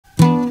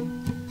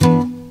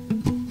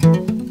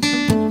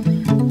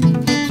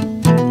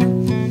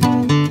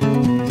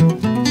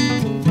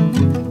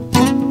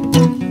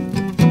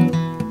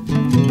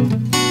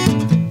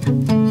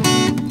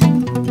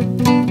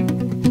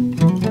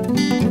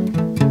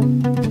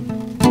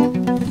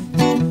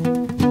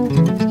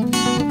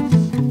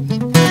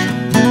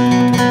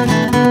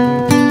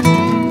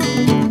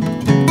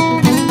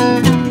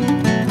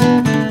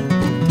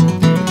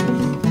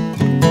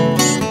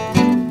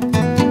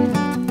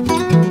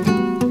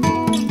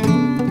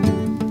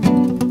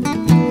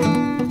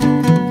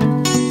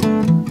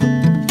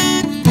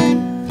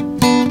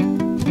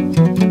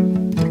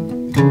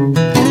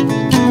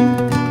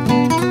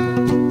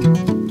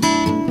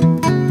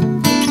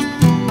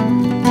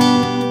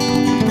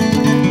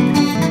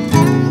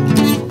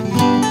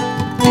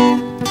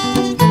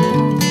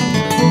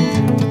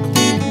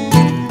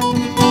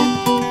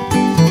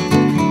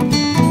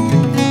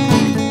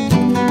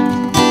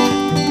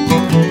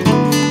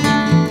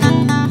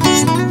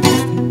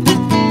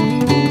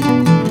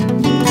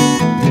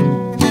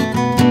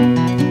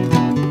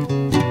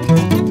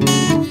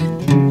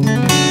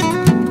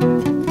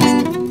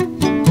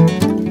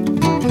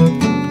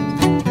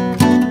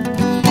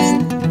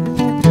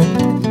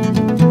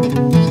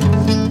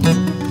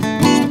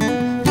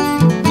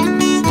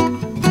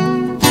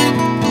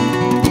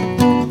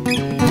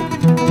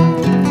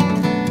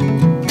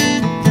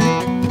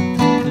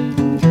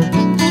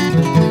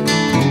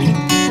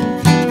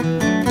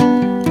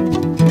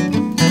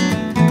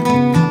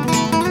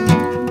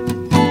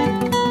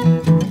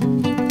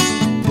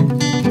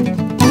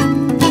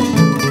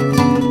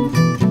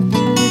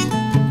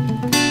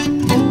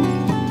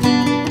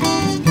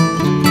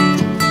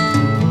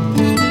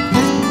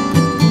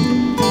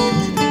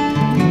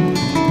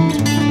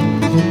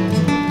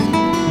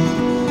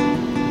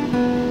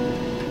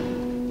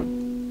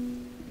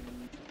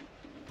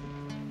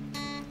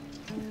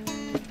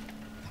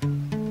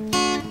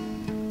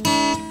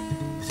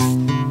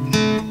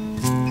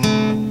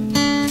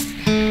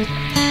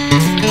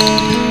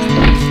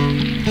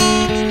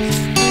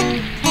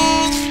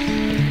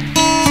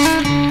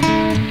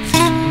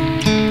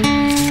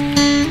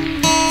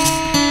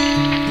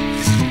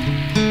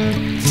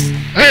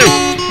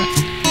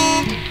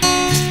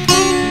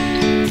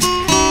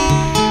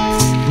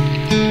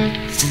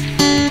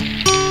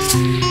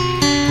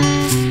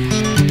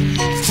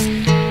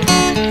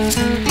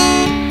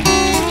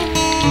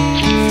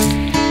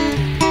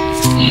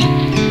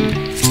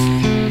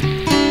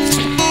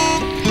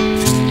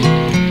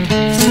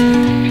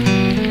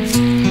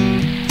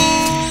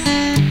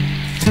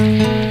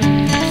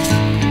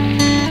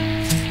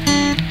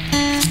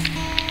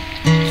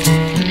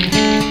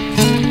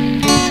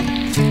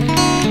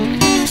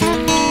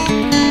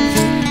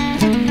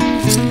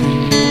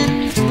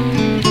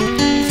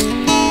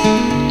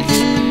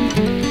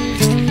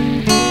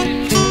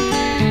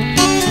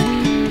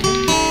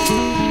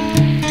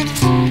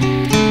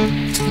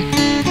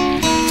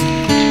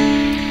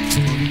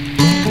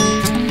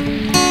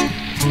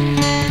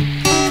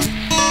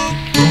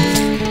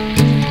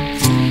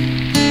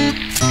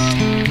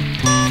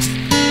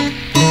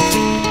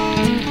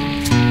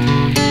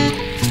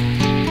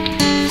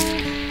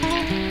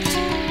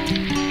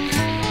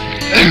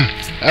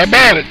How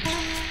about it?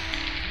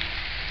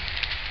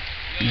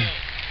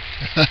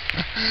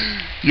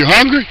 You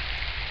hungry?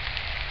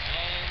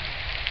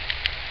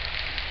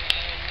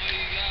 What do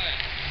you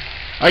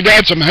got? I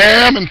got some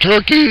ham and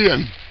turkey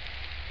and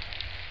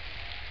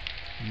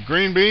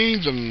green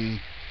beans and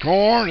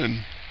corn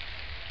and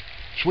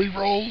sweet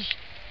rolls.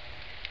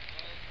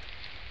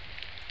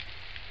 If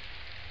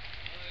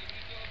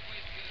we throw a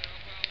plate together, I'll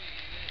probably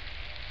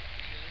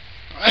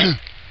eat it.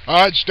 All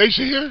right,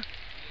 Stacy here? Yeah.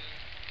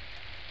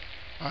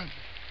 All right.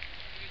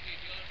 Seriously,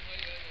 do you want to play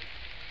like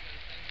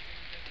a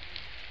Thanksgiving type of thing?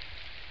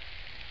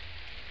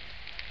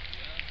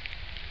 Yeah.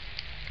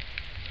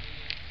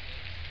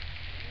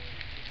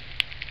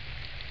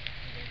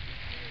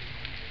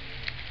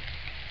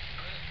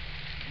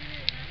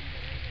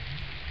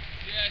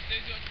 Yeah,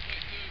 Stacey wants to play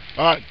too.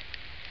 All right. That'd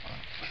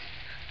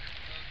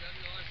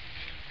be awesome,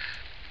 dude. You know what's funny is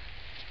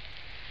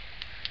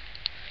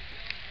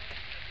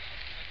I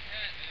lost my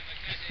cat, man. My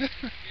cat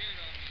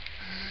disappeared on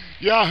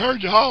me. Yeah, I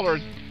heard you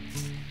hollering.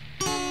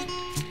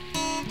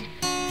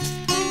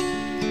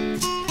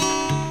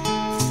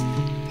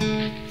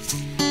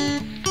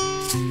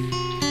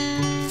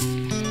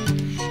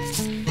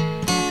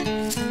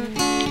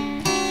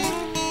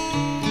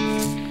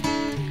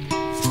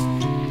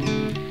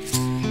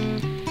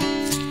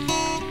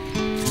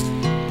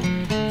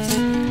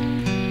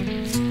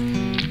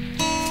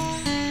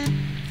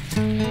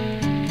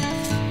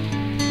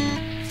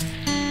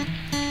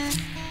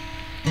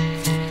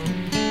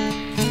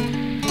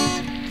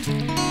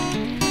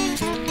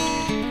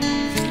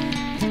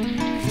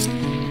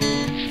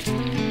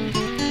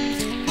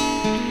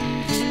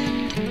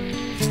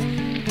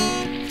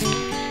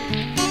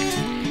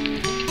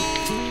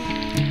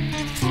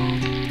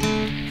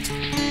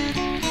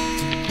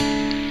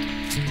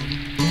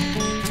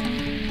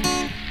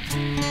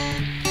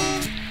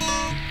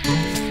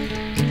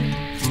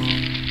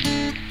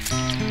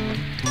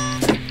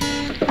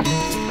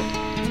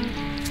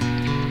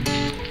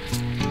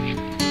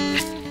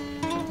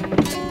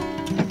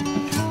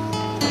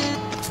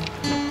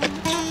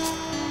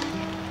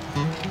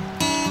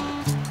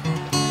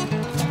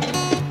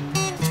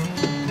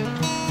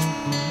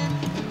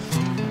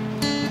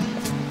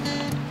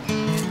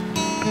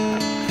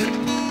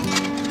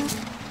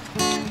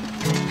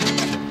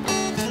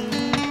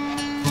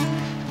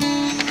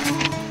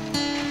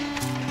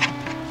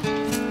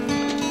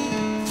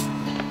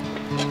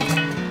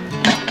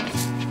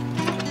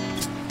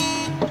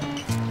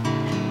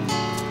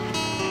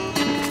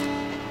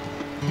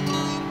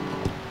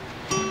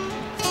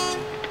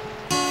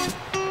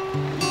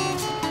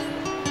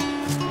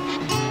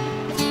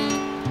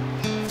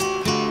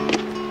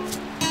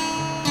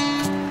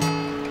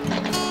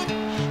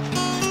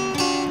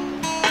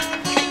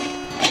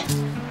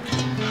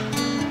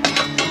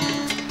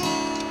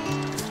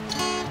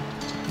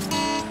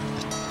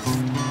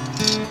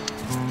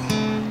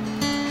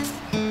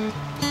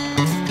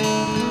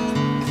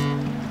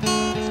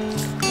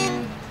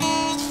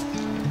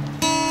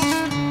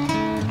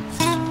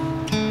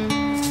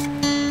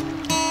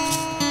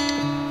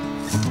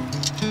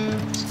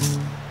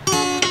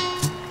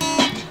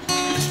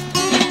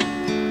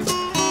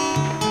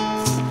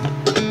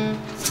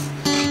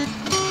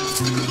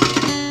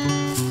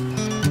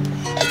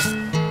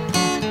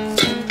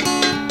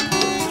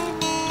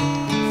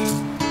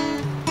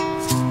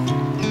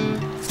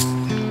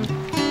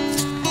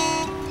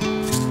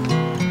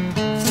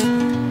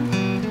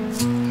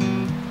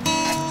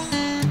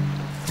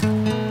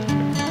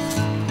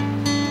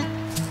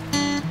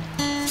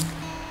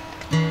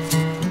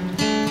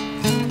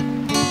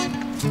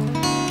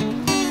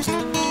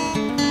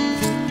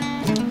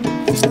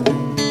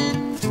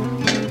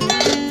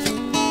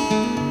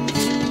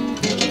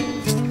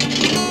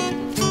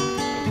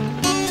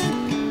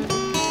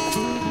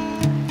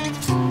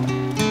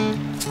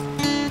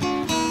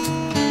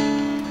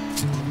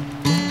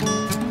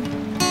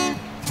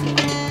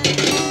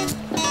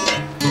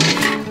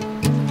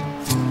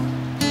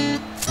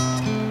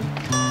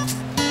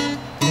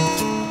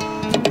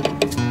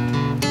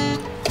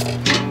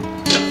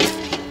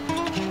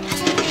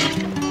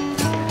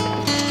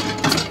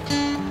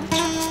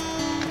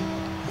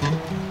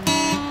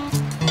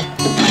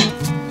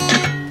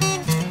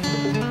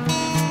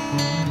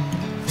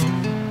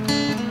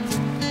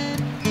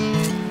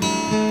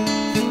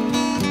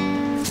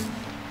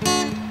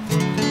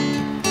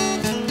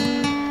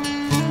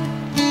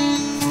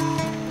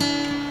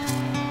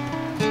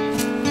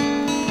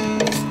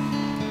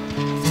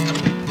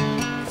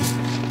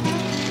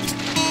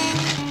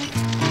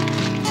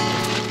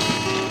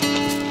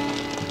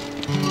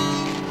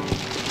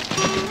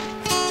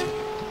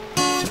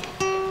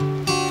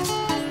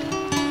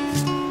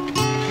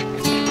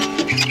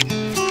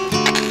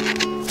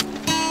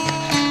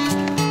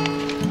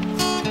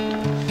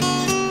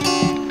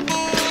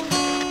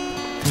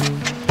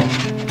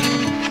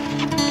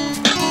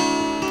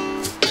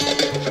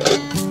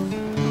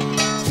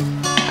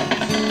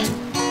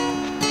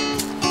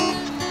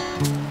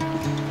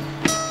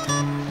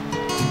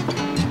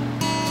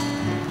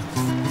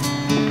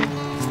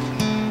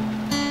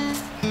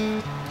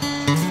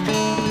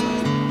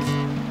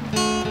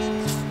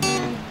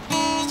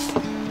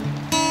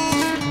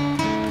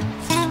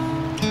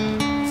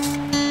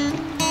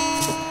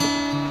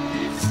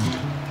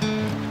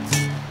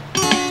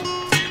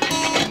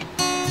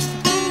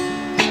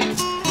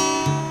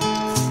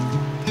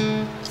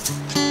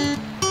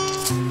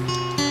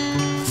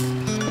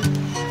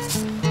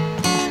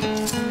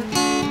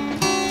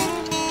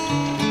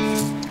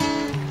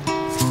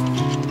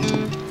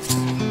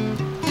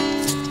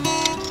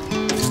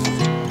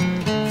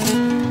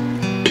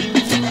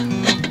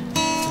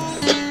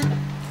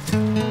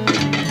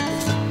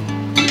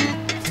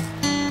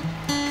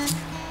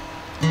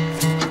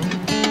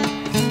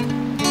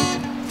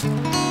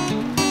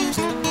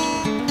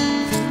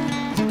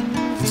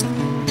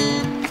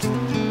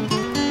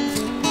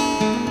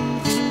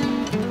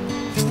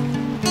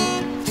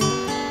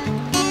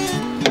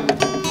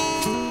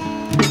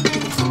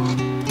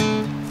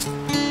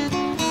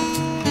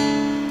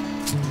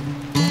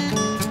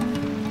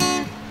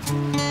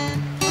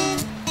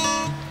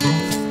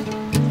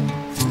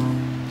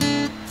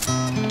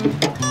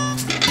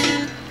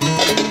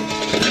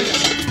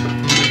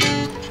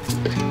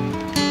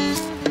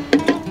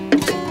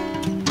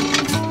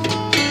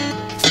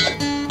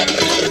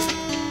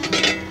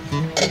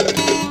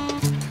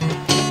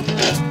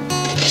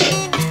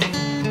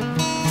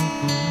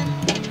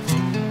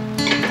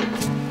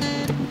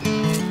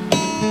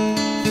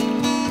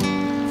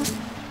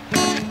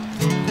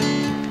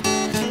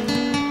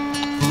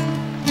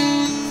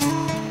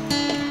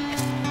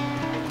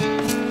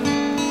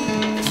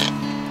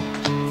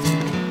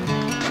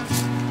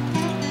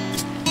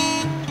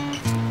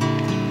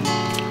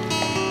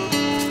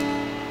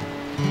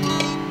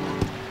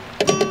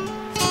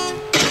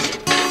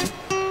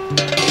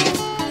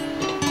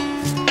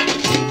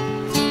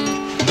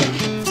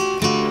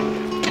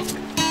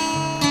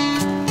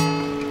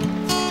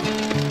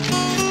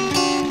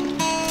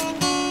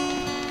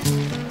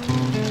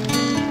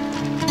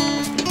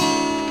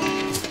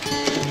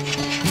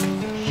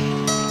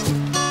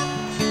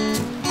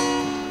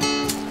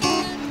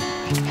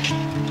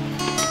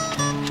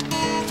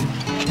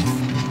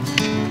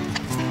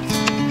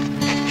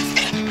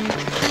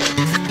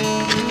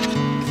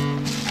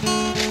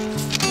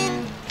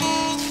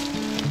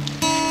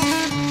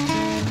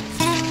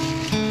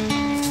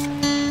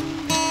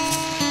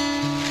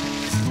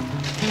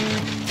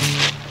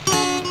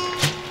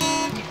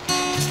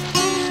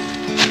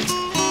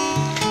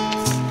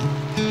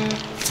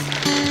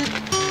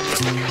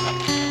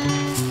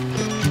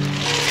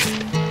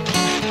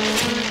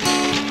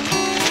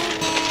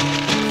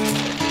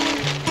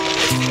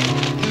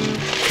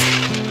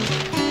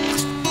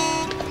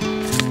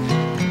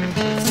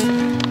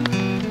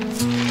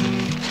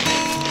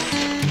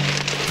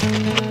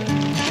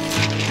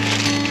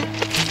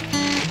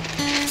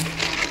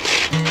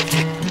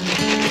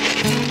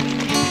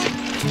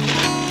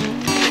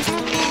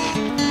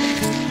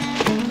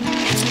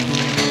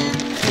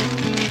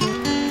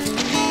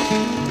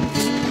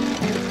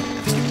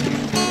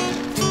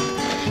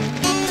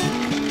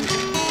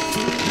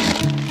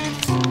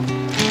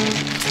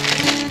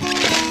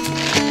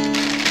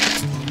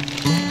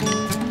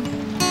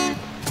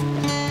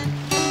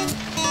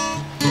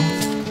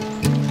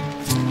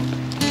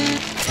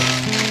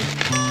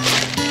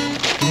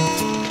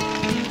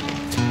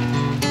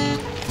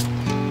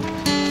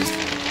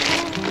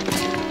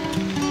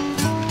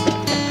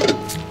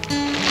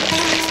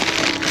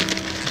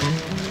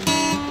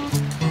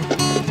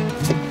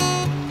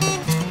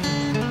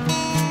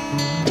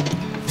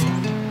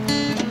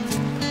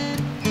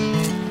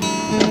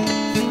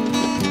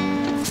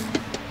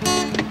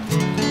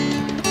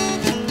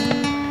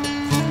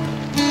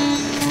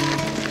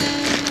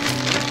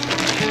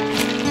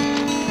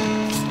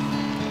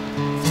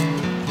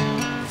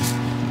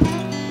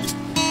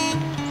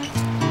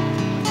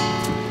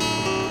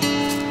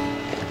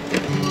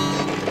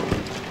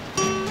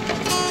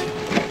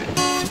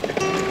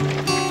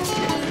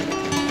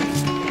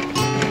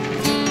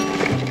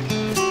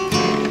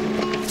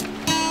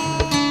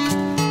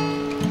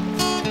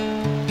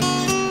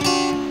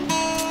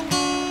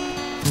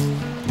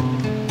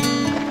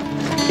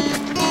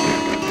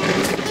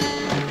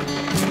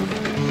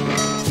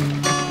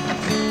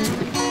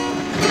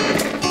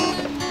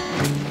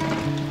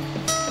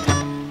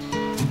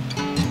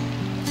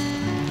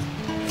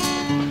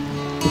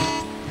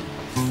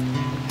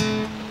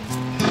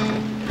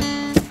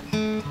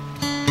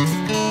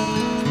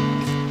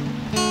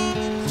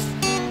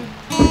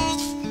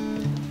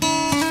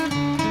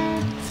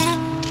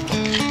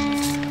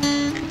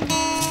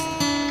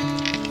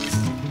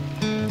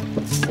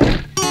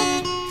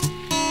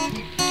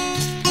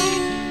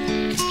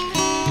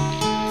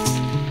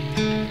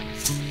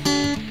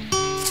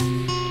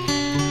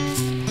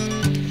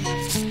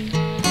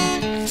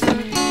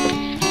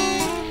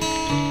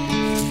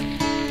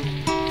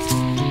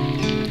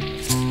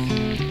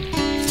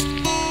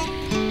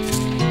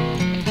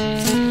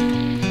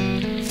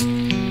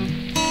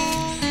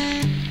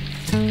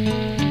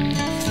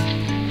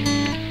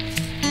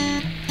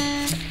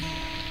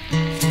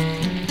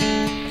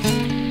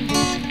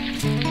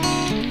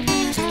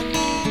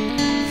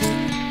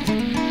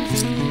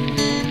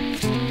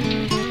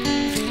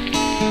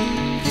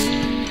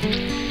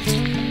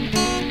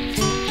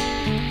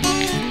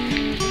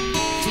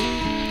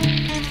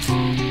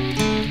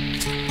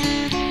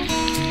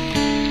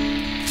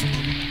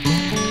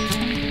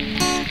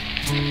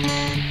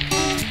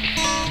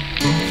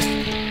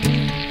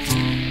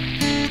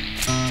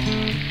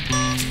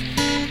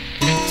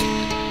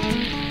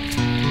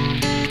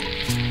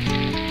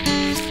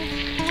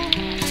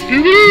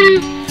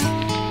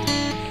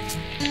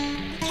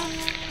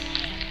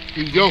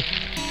 Here you go.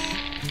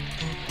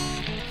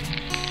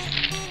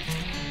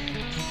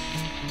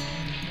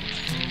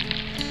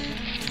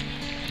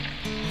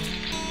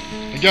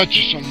 I got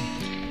you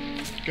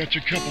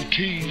a couple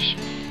teas.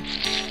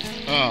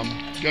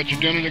 Got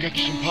your dinner. I got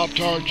you some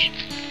Pop-Tarts.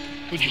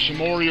 Put you some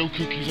Oreo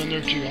cookies in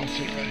there too. I'll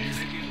put it right here.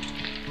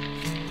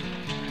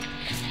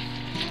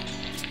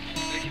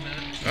 Thank you, man.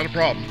 Not a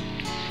problem.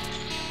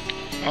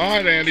 All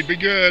right, Andy. Be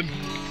good.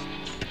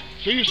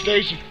 See you,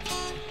 Stacy.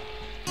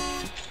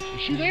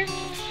 Is she there?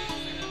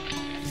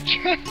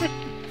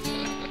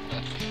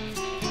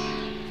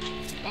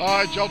 All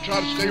right, y'all try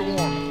to stay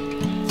warm.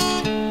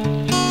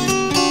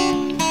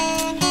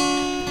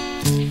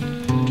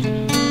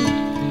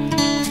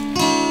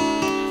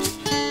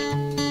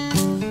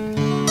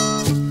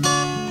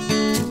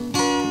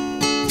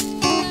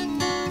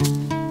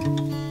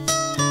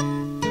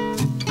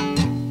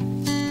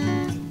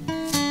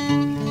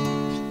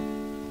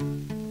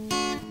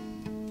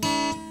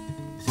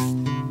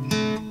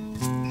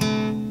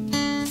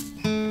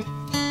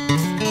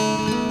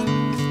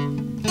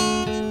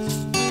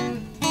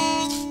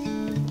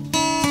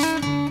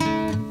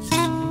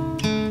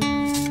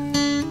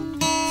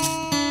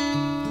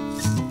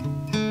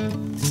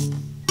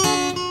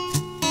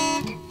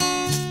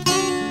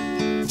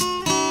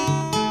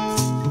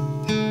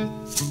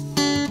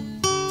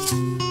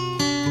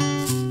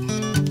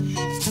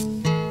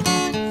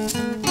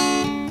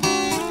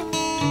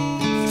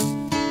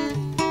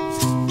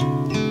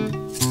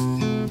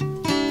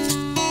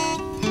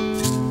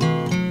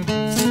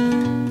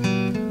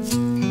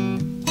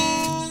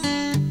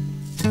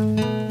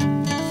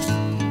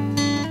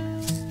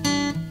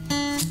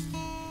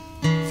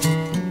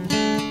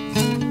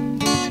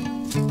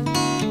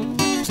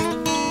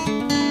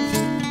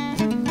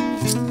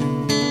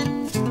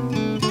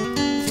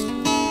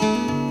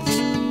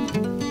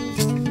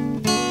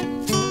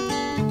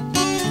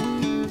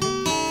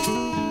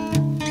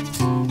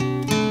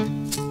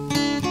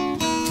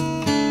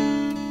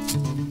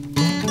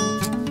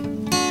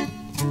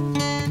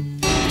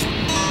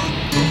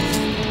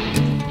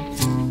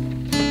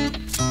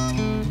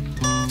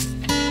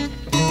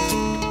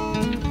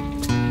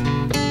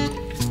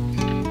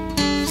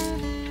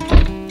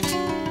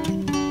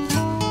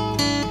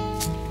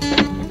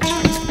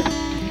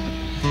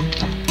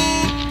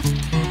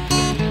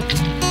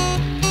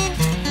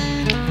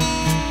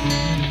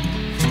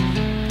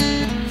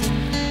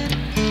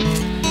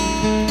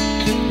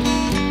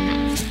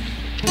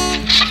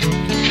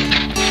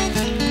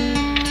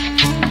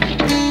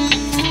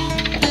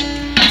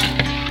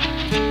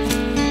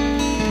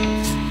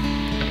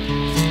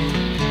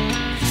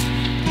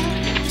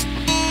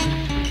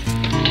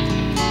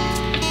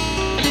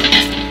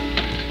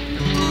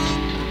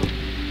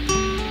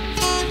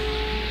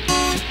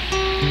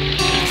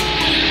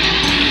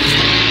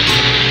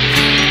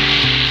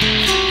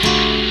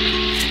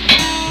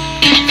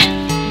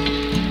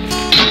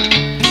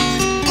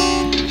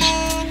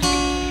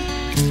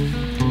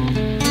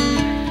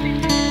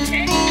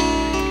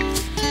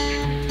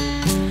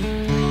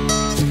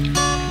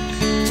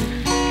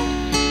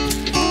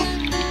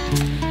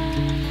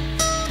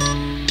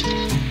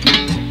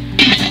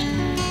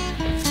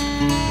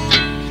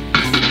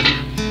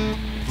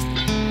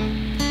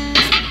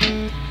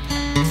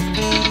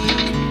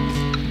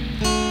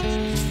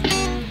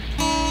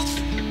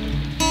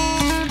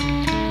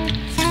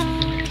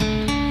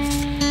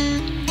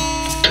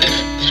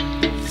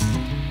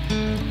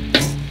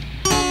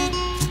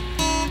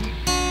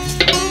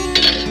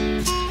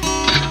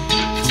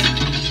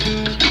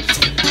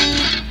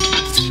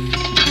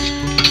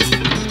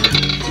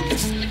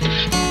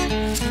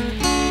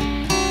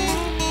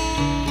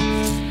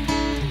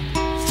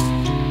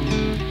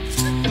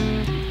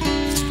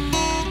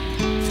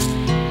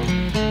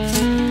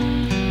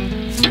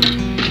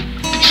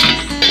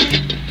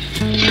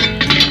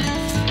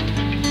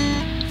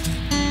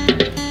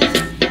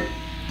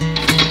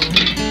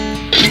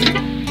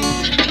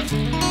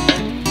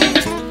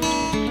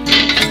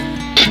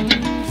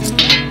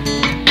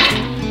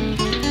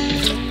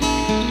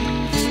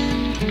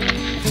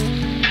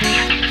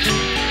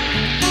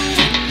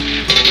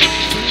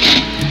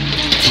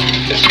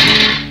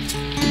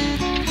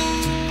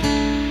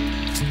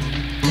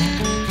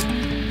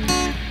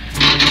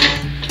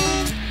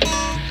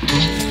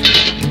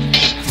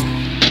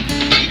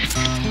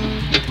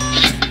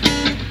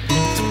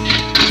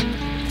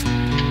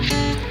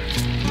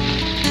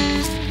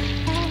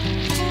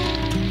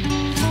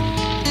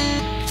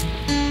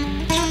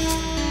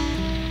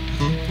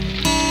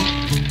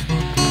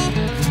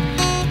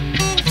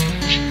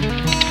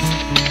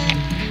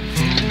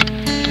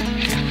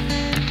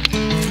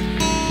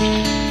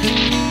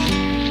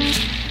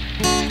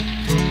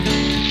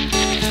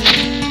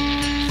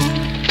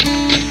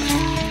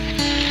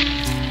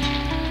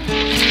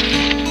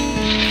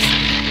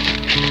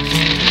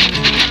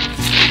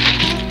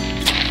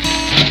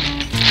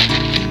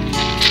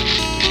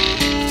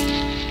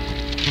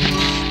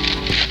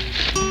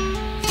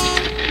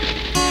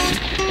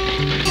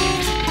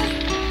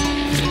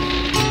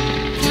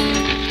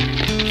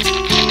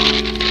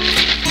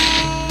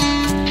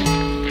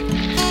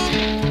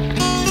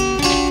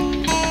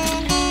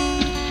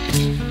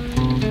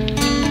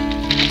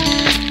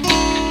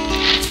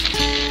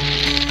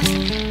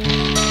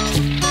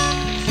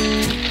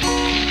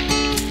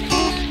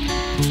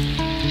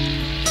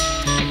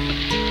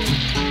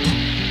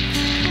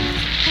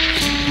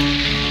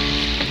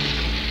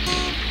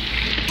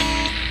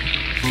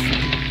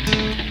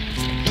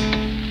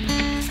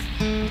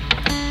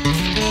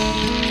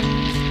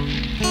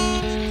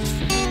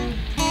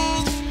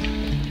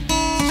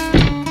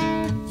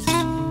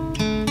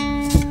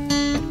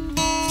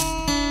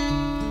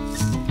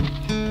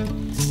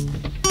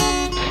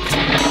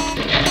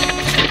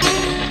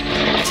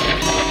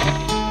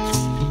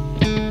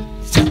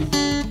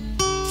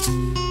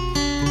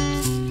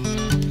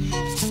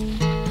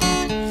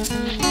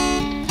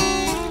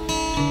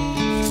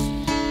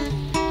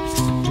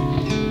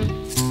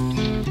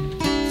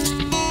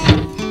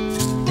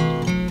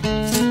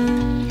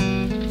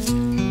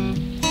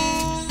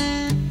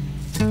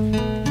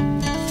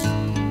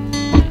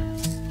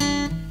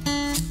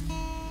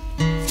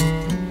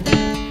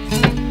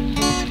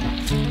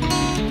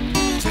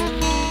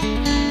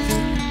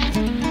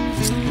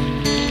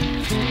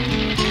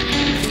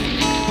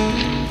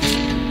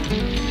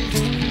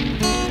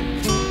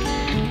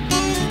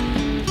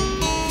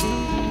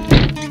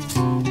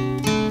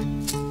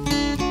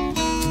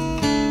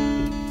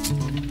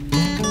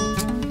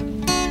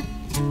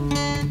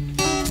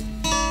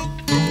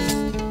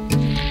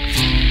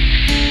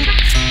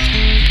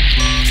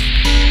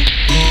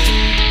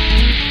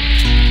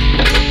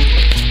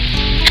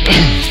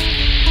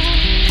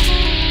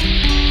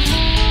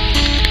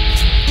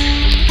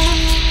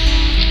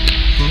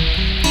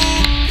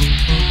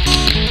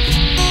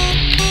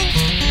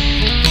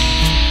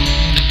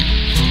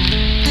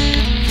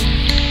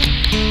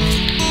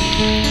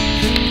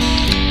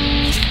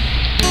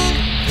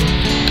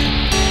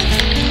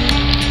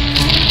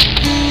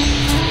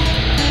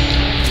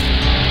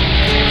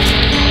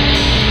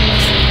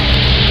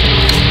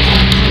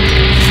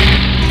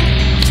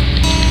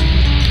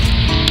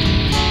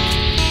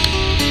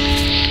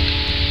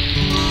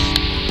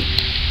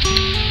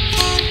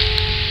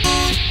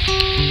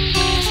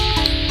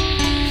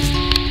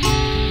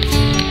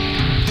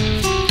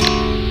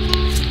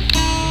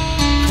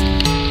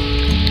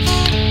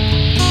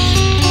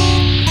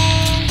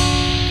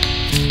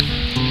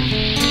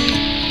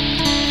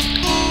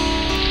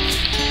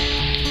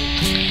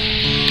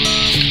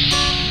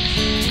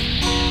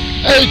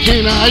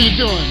 Tina, how you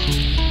doing?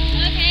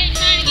 Okay,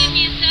 trying to get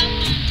me a cell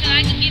phone so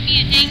I can get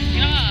me a dang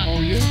job.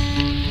 Oh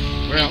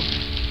yeah. Well,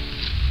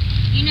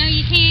 You know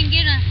you can't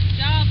get a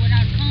job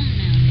without a phone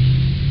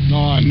nowadays. no,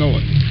 I know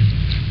it.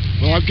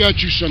 Well, I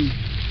got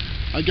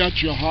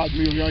you a hot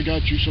meal here. I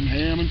got you some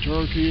ham and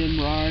turkey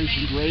and rice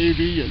and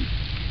gravy and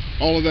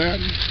all of that.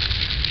 And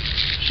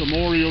some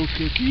Oreo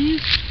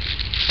cookies,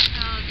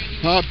 Oh, dang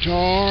it.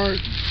 Pop-Tart.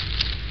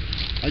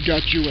 I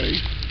got you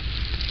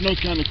I know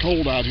it's kind of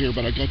cold out here,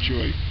 but I got you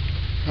a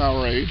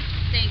Powerade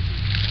Thank you.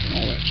 and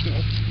all that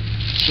stuff.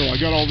 So I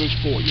got all this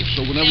for you.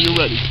 So whenever you're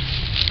ready.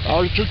 I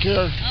already took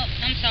care Oh,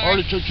 I'm sorry.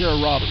 Already took care of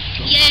Robert.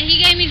 So. Yeah,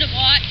 he gave me the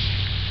watch.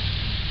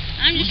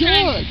 I'm just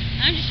Good.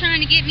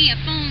 trying to get me a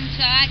phone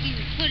so I can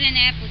put in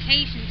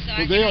applications so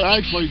I Well, can they are get me a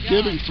actually job.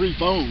 giving free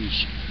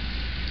phones.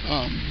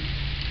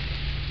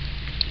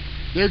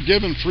 They're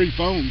giving free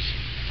phones.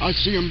 I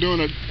see them doing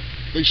it.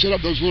 They set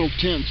up those little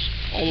tents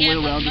all the way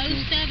around the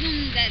most town. of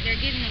them that they're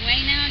giving away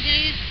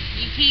nowadays,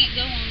 you can't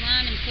go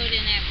online and put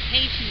in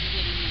applications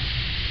with them.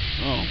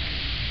 Oh,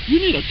 you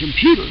need a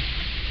computer.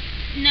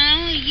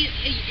 No,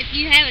 if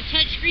you have a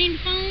touchscreen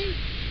phone,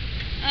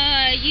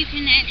 you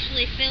can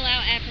actually fill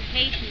out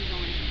applications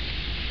on it.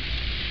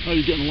 How are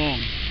you getting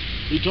along?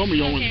 He told me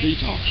you all went Okay.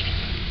 detoxed.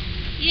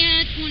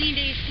 Yeah, 20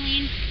 days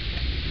clean.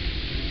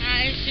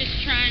 I was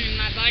just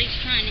my body's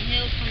trying to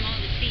heal from all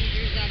the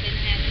seizures I've been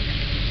having.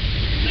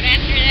 But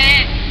after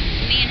that,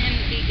 me and him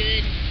would be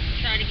good.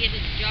 Try to get a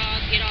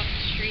job, get off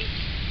the streets.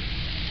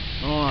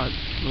 All right.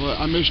 Well,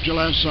 I missed you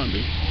last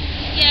Sunday.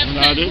 Yeah, And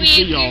I because didn't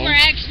see we y'all. were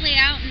actually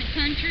out in the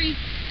country,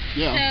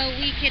 Yeah. so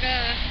we could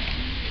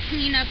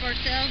clean up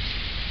ourselves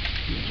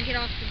and get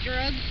off the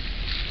drugs.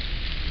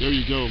 There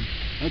you go.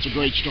 That's a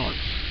great start.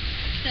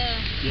 So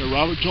Yeah,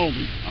 Robert told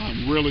me.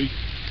 I'm really,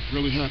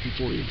 really happy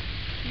for you.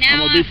 I'm now,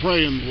 gonna be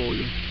praying for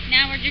you.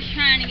 now we're just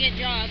trying to get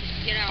jobs,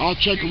 get out. I'll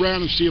check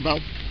around and see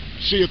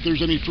if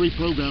there's any free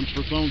programs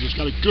for phones that's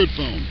got a good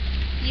phone.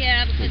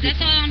 Yeah, because that's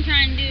all I'm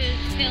trying to do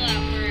is fill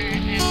out for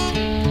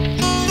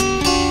applications.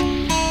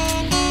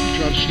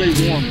 Try to stay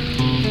warm.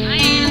 I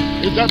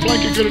am. Is that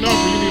blanket good enough,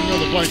 or you need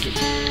another blanket?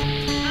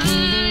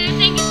 I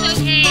think it's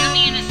okay. I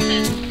mean, as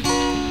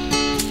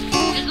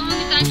long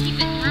as I keep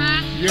it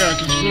dry. Yeah,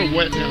 'cause it's a little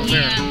wet down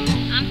there.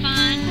 Yeah, I'm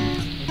fine.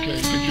 Okay,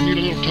 did you need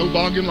a little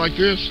toboggan like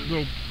this? A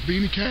little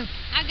beanie cap?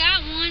 I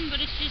got one, but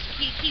it's just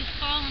it keeps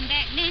falling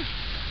back down.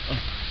 Oh.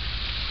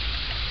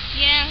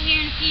 Yeah,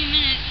 here in a few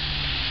minutes,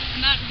 I'm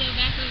about to go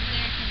back over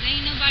there because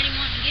ain't nobody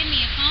wanting to give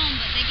me a phone,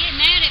 but they get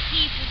mad at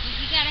people because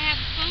you got to have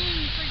a phone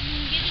before you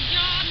can get a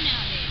job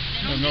nowadays.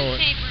 They don't know do it.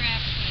 paper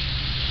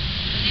applications.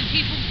 And then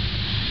people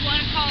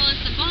want to call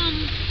us a bum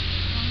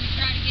when we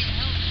try to get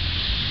help.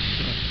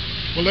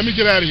 Well, let me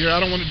get out of here. I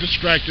don't want to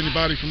distract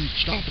anybody from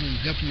stopping and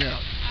helping you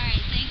out. All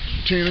right, thank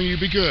you. Tina, you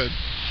be good.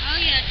 Oh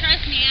yeah,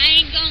 trust me, I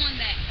ain't going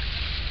back.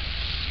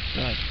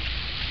 All right.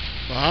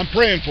 Well, I'm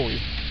praying for you.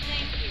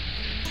 Thank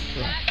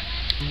you. Right.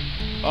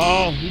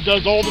 Oh, he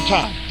does all the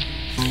time.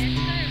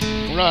 Yes,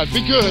 sir. All right,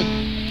 be good.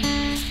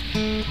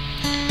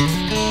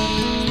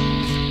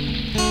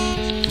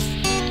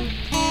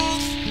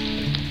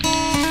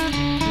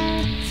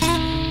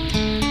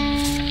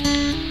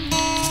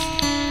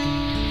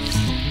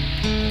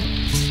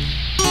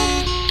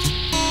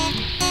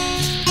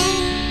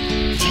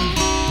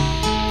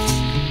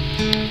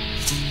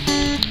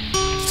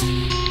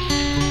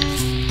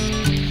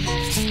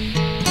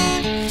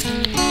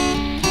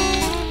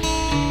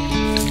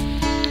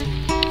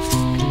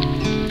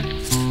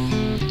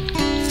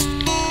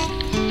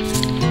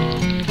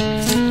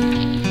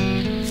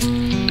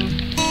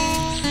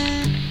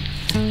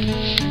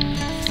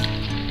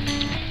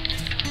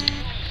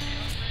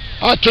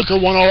 I took her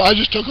I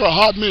just took her a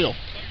hot meal.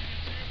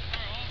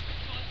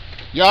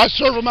 Yeah, I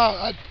serve them out.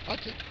 I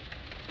take.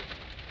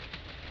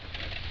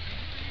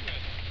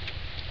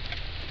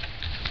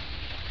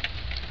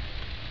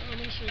 Oh,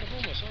 Ministry of the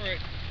Homeless. All right.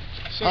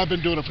 So, I've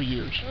been doing it for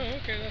years. Oh,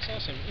 okay, that's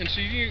awesome. And so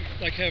you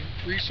like have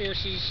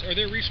resources? Are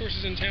there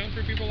resources in town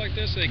for people like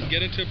this? So they can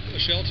get into a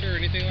shelter or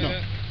anything like No.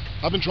 that?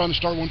 I've been trying to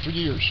start one for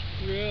years.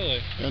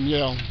 Really? And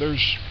yeah,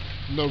 there's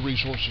no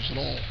resources at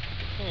all.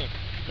 Huh.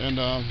 And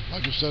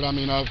like I said, I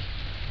mean,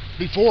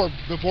 before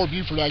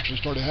Beaufort actually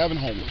started having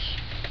homeless,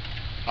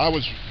 I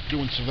was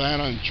doing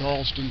Savannah and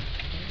Charleston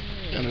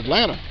and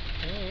Atlanta.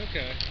 Oh,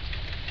 okay.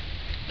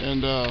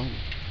 And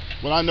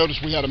when I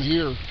noticed we had them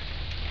here,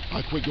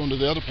 I quit going to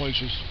the other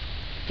places,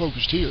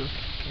 focused here,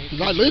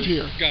 because I live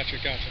here. Gotcha.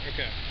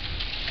 Okay.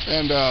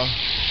 And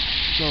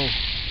so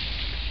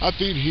I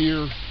feed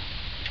here,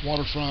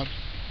 waterfront,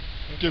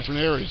 different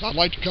areas. I'd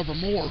like to cover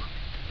more,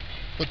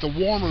 but the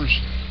warmers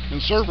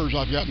and servers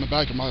I've got in the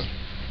back of my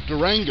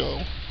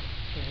Durango,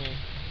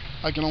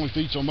 I can only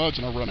feed so much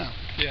and I run out.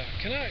 Yeah.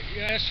 Can I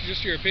ask you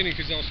just your opinion?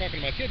 Because I was talking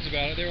to my kids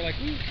about it. They were like,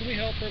 "Ooh, can we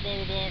help her?" Blah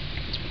blah blah.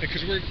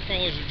 Because we're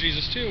followers of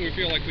Jesus too, and we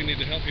feel like we need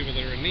to help people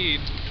that are in need.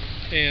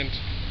 And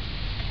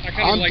I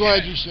kind of I'm like.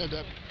 glad you said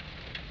that.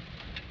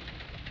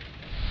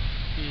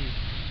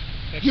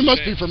 That's You a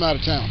must shame. be from out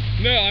of town.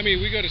 No, I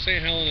mean we go to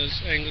St.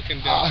 Helena's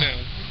Anglican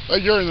downtown.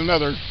 You're in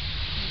another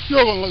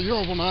You're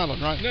over on the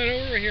island, right? No,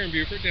 we're here in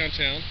Beaufort,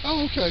 downtown.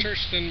 Oh, okay. The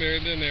church has been there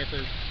for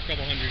a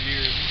couple hundred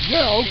years.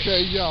 Yeah,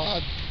 okay,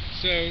 yeah.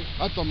 So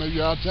I thought maybe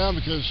you're out of town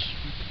because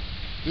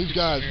these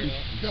guys,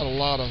 we've got a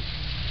lot of.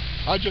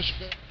 I just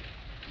spent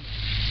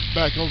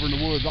back over in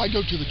the woods. I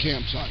go to the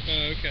campsite.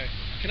 Oh, okay.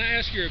 Can I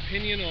ask your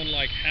opinion on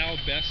like how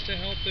best to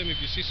help them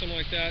if you see something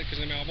like that?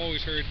 Because I mean, I've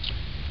always heard,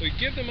 well,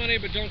 give them money,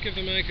 but don't give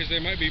them money because they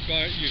might be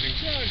using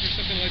drugs or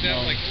something like that.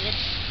 No. Like, what's?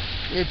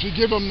 If you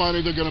give them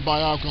money, they're going to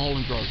buy alcohol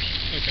and drugs.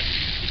 Okay.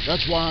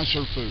 That's why I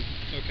serve food.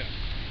 Okay.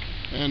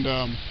 And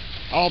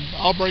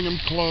I'll bring them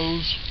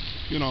clothes.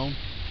 You know,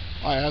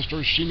 I asked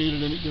her if she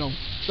needed any. You know,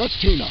 that's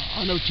Tina.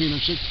 I know Tina.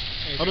 Okay.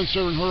 I've been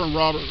serving her and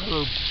Robert,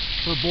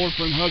 her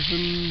boyfriend,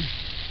 husband,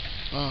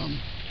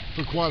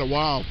 for quite a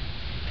while.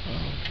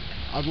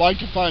 I'd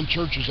like to find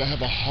churches that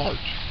have a heart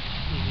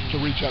to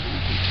reach out to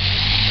these people.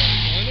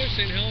 Well, I know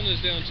St.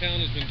 Helena's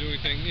downtown has been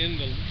doing things in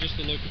just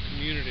the local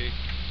community,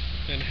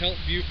 and Help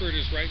Beaufort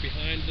is right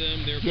behind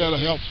them. Yeah, that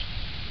helps.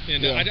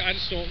 And yeah. I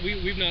just don't.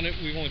 We've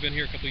only been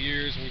here a couple of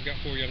years, and we've got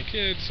 4 young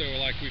kids, so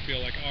like we feel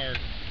like our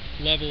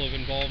level of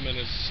involvement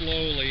is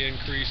slowly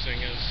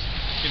increasing as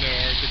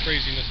the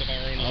craziness of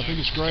our own lives. I think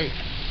it's great.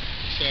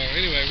 So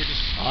anyway, we're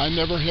just. I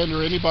never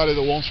hinder anybody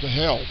that wants to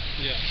help.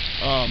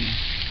 Yeah.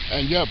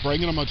 And yeah,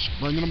 bringing them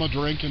a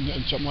drink and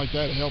something like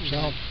that, it helps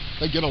out.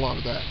 They get a lot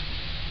of that.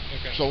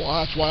 Okay. So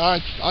that's why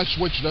I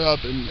switched it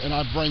up and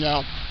I bring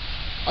out.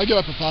 I get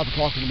up at 5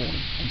 o'clock in the morning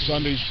on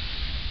Sundays.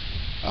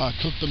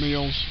 Cook the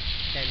meals.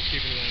 I'm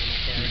keeping an eye on my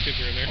car. My kids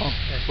are in there.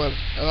 But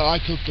I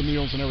cook the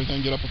meals and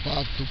everything. Get up at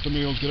 5, cook the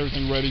meals, get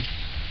everything ready.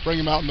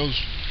 Bring them out in those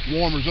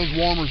warmers. Those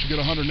warmers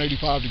get 185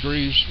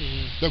 degrees.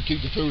 They'll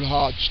keep the food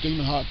hot,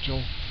 steaming hot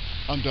till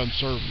I'm done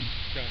serving.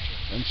 Gotcha.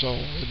 And so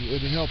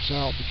it helps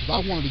out because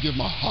I wanted to give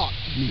them a hot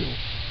meal.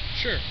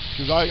 Sure.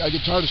 Because I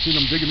get tired of seeing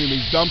them digging in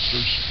these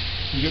dumpsters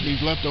and getting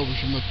these leftovers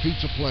from the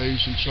pizza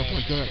place and stuff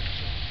like that.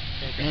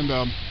 Okay. And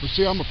but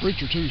see, I'm a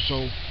preacher too,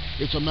 so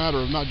it's a matter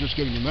of not just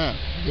getting them that,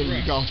 getting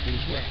the gospel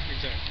as well. Right.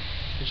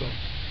 Exactly. So.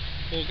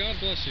 Well, God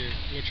bless you.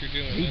 What you're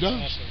doing. He That's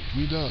does. Awesome.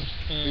 He does.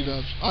 He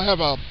does. I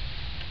have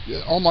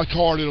on my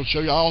card it'll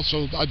show you.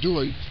 I do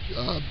a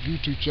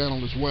YouTube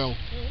channel as well,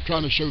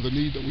 trying to show the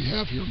need that we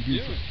have here in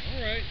Beaufort.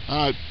 Yeah.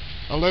 All right.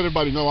 I let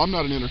everybody know I'm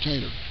not an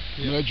entertainer.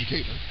 I'm an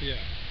educator. Yeah.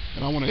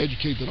 And I want to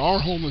educate that our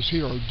homeless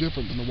here are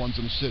different than the ones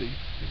in the city.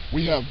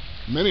 We have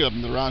many of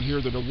them that are out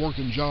here that are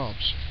working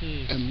jobs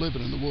and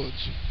living in the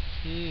woods.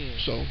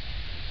 So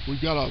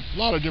we've got a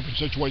lot of different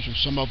situations.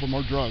 Some of them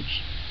are drugs.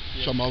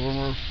 Yeah. Some of them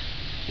are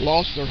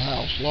lost their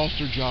house, lost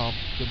their job.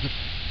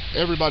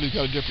 Everybody's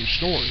got a different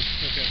story.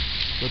 Okay.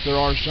 But there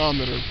are some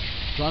that are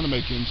trying to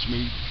make ends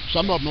meet.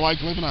 Some of them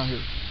like living out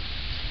here.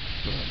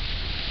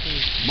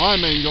 But my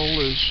main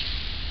goal is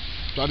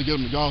try to get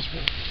them the gospel.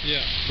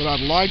 Yeah. But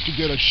I'd like to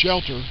get a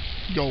shelter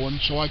going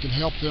so I can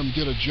help them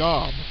get a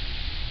job.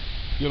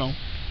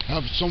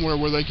 Have somewhere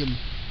where they can.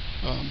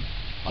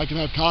 I can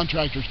have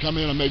contractors come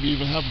in and maybe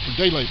even have them for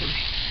day laborers.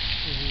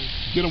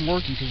 Get them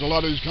working because a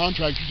lot of these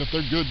contractors, if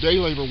they're good day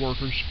labor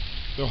workers,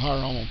 they'll hire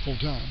them on full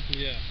time.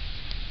 Yeah.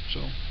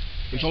 So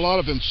there's a lot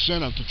of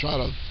incentive to try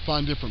to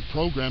find different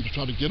programs to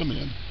try to get them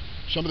in.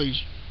 Some of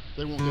these,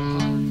 they won't get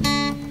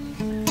hired.